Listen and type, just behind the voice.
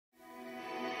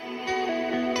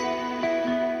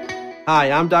Hi,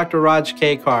 I'm Dr. Raj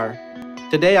Kakar.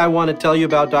 Today I want to tell you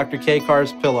about Dr.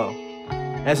 Kakar's pillow.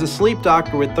 As a sleep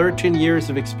doctor with 13 years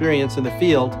of experience in the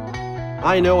field,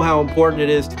 I know how important it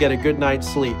is to get a good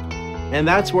night's sleep. And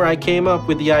that's where I came up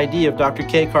with the idea of Dr.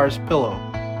 Kakar's pillow.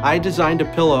 I designed a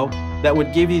pillow that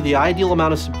would give you the ideal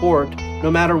amount of support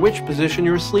no matter which position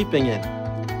you're sleeping in.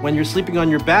 When you're sleeping on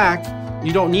your back,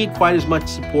 you don't need quite as much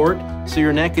support, so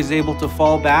your neck is able to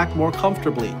fall back more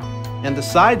comfortably. And the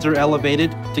sides are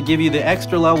elevated to give you the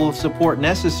extra level of support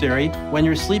necessary when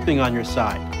you're sleeping on your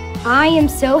side. I am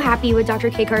so happy with Dr.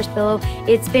 Kakar's pillow.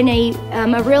 It's been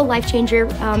a real life changer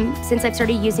since I've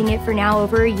started using it for now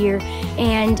over a year,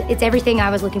 and it's everything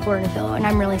I was looking for in a pillow, and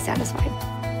I'm really satisfied.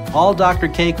 All Dr.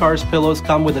 Kakar's pillows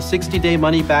come with a 60-day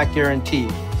money-back guarantee,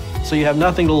 so you have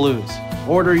nothing to lose.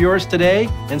 Order yours today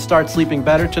and start sleeping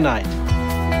better tonight.